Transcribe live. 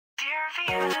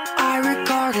I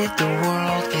regarded the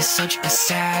world as such a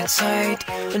sad sight.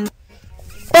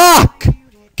 Fuck!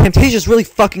 Camtasia's really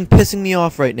fucking pissing me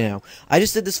off right now. I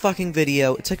just did this fucking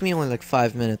video. It took me only like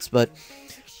 5 minutes, but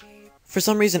for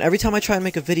some reason, every time I try and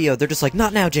make a video, they're just like,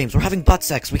 not now, James, we're having butt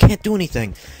sex, we can't do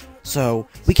anything. So,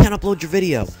 we can't upload your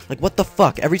video. Like, what the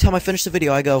fuck? Every time I finish the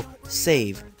video, I go,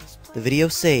 save. The video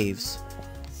saves.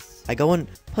 I go and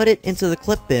put it into the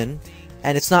clip bin,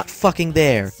 and it's not fucking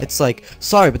there. It's like,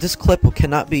 sorry, but this clip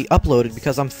cannot be uploaded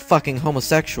because I'm fucking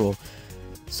homosexual.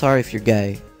 Sorry if you're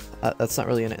gay. That's not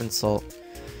really an insult.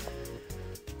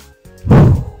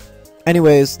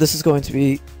 Anyways, this is going to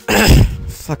be...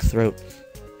 fuck throat.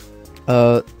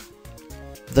 The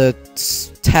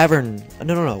tavern...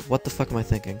 No, what the fuck am I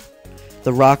thinking?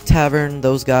 The Rock Tavern,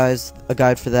 those guys, a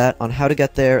guide for that, on how to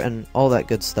get there, and all that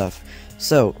good stuff.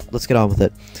 So, let's get on with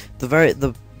it.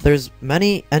 There's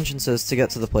many entrances to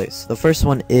get to the place. The first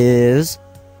one is...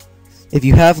 if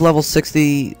you have level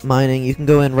 60 mining, you can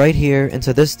go in right here,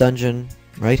 into this dungeon,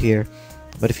 right here.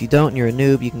 But if you don't, and you're a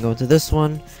noob, you can go into this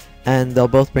one, and they'll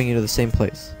both bring you to the same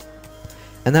place.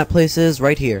 And that place is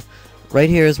right here. Right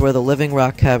here is where the Living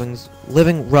Rock Cavern,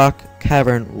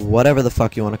 whatever the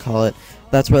fuck you want to call it,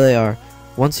 that's where they are.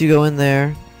 Once you go in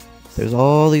there, there's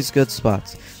all these good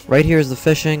spots. Right here is the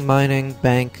fishing, mining,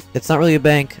 bank. It's not really a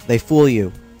bank, they fool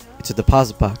you. It's a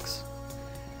deposit box.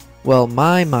 Well,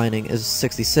 my mining is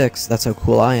 66, that's how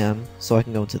cool I am, so I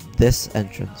can go into this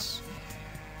entrance.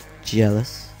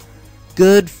 Jealous?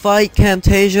 Good fight,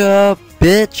 Camtasia,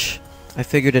 bitch! I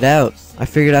figured it out. I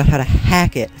figured out how to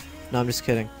hack it. No, I'm just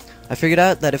kidding. I figured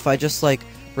out that if I just, like,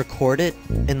 record it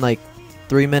in, like,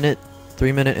 3-minute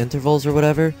intervals or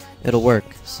whatever, it'll work.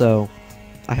 So,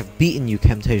 I have beaten you,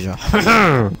 Camtasia.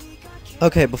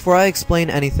 Okay, before I explain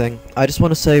anything, I just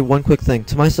want to say one quick thing.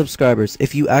 To my subscribers,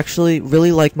 if you actually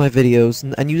really like my videos,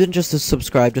 and you didn't just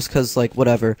subscribe just because, like,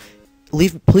 whatever,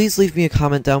 please leave me a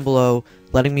comment down below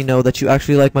letting me know that you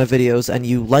actually like my videos and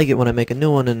you like it when I make a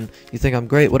new one and you think I'm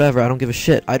great, whatever. I don't give a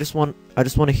shit. I just want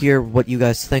to hear what you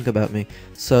guys think about me.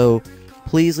 So,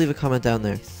 please leave a comment down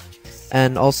there.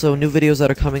 And also, new videos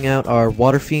that are coming out are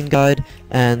Water Fiend Guide,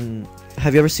 and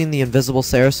have you ever seen the invisible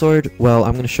sarasword? Well,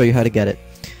 I'm going to show you how to get it.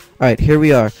 Alright, here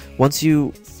we are. Once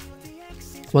you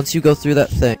go through that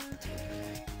thing,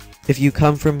 if you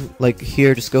come from, like,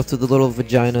 here, just go through the little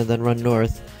vagina, then run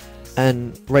north,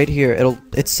 and right here,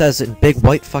 it says in big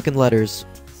white fucking letters,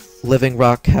 Living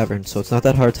Rock Cavern, so it's not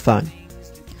that hard to find.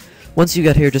 Once you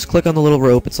get here, just click on the little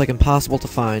rope. It's, like, impossible to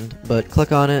find, but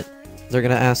click on it. They're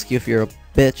gonna ask you if you're a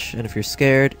bitch, and if you're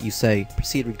scared, you say,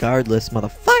 proceed regardless,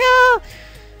 motherfucker!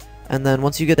 And then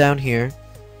once you get down here,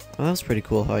 well, that was pretty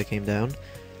cool how I came down.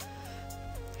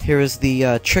 Here is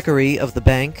the trickery of the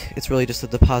bank. It's really just a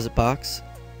deposit box.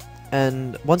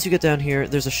 And once you get down here,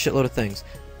 there's a shitload of things.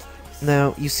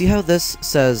 Now, you see how this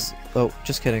says... oh,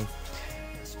 just kidding.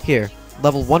 Here,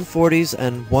 level 140s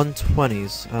and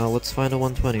 120s. Let's find a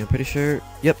 120. I'm pretty sure...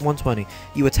 yep, 120.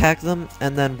 You attack them,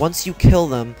 and then once you kill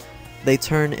them, they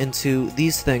turn into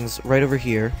these things right over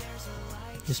here.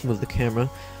 Just move the camera.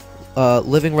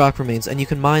 Living rock remains, and you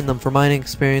can mine them for mining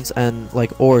experience and,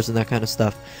 like, ores and that kind of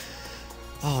stuff.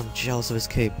 Oh, I'm jealous of his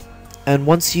cape. And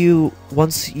once you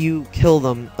kill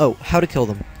them... oh, how to kill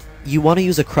them. You want to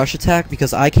use a crush attack,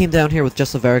 because I came down here with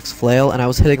just a Varric's flail, and I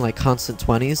was hitting, like, constant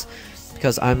 20s,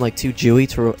 because I'm, like, too Jewy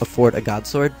to afford a god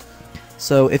sword.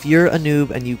 So, if you're a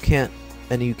noob and you can't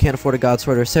afford a god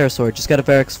sword or a sarasword, just get a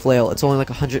Varric's flail. It's only, like,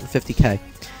 150k.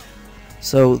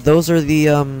 So, those are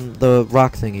the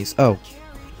rock thingies. Oh.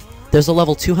 There's a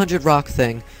level 200 rock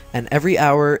thing, and every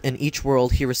hour in each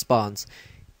world he respawns.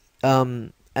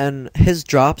 And his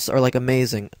drops are, like,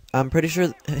 amazing. I'm pretty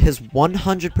sure his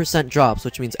 100% drops,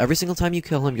 which means every single time you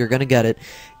kill him, you're gonna get it,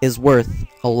 is worth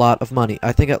a lot of money.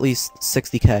 I think at least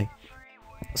 60k.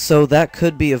 So that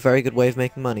could be a very good way of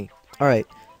making money. Alright,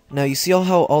 now you see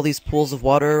how all these pools of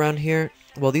water around here?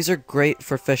 Well, these are great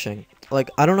for fishing. Like,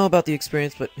 I don't know about the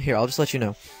experience, but here, I'll just let you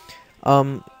know.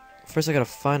 First I gotta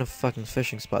find a fucking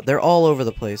fishing spot. They're all over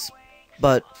the place.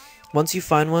 But once you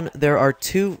find one, there are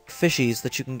 2 fishies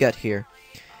that you can get here.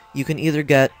 You can either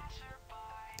get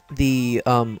the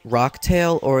rock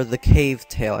tail or the cave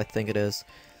tail, I think it is.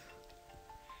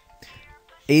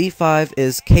 85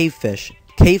 is cave fish.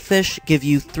 Cave fish give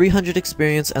you 300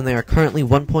 experience, and they are currently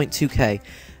 1.2k.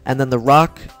 And then the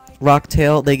rock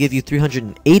tail, they give you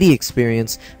 380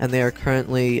 experience, and they are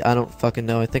currently, I don't fucking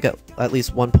know, I think at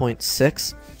least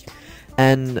 1.6.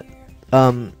 And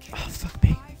oh, fuck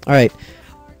me. Alright,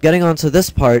 getting on to this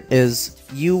part is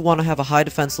you want to have a high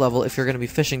defense level if you're going to be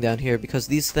fishing down here, because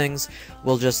these things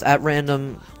will just at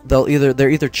random, they're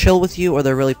either chill with you or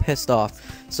they're really pissed off.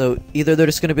 So either they're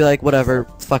just going to be like, whatever,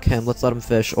 fuck him, let's let him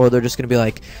fish, or they're just going to be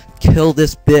like, kill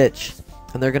this bitch,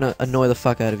 and they're going to annoy the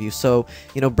fuck out of you. So,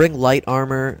 you know, bring light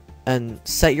armor and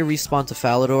set your respawn to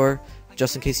Falador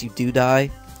just in case you do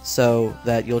die, so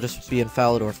that you'll just be in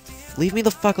Falador. Leave me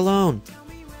the fuck alone.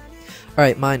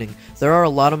 Alright, mining. There are a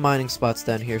lot of mining spots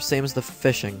down here, same as the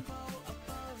fishing.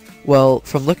 Well,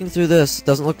 from looking through this,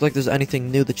 doesn't look like there's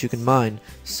anything new that you can mine.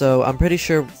 So I'm pretty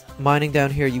sure mining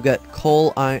down here, you get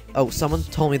coal, iron. Oh, someone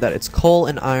told me that it's coal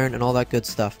and iron and all that good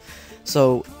stuff.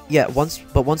 So yeah, once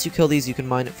you kill these, you can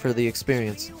mine it for the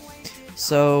experience.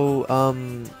 So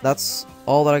that's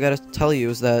all that I gotta tell you,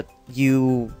 is that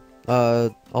you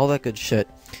all that good shit.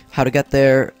 How to get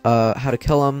there, how to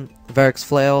kill them, Varric's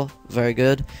flail, very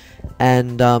good,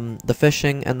 and the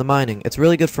fishing and the mining. It's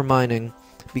really good for mining,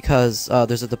 because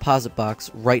there's a deposit box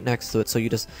right next to it, so you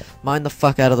just mine the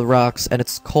fuck out of the rocks, and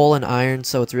it's coal and iron,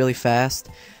 so it's really fast,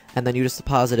 and then you just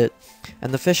deposit it.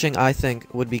 And the fishing, I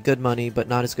think, would be good money, but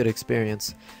not as good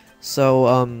experience.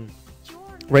 So,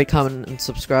 rate, comment, and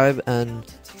subscribe, and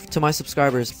to my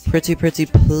subscribers, pretty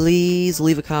please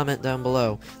leave a comment down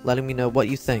below, letting me know what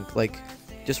you think. Like,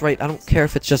 just write, I don't care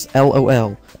if it's just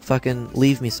LOL, fucking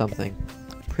leave me something.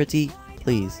 Pretty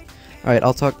please. Alright,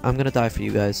 I'm gonna die for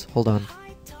you guys, hold on.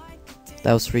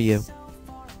 That was for you.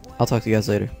 I'll talk to you guys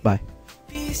later. Bye.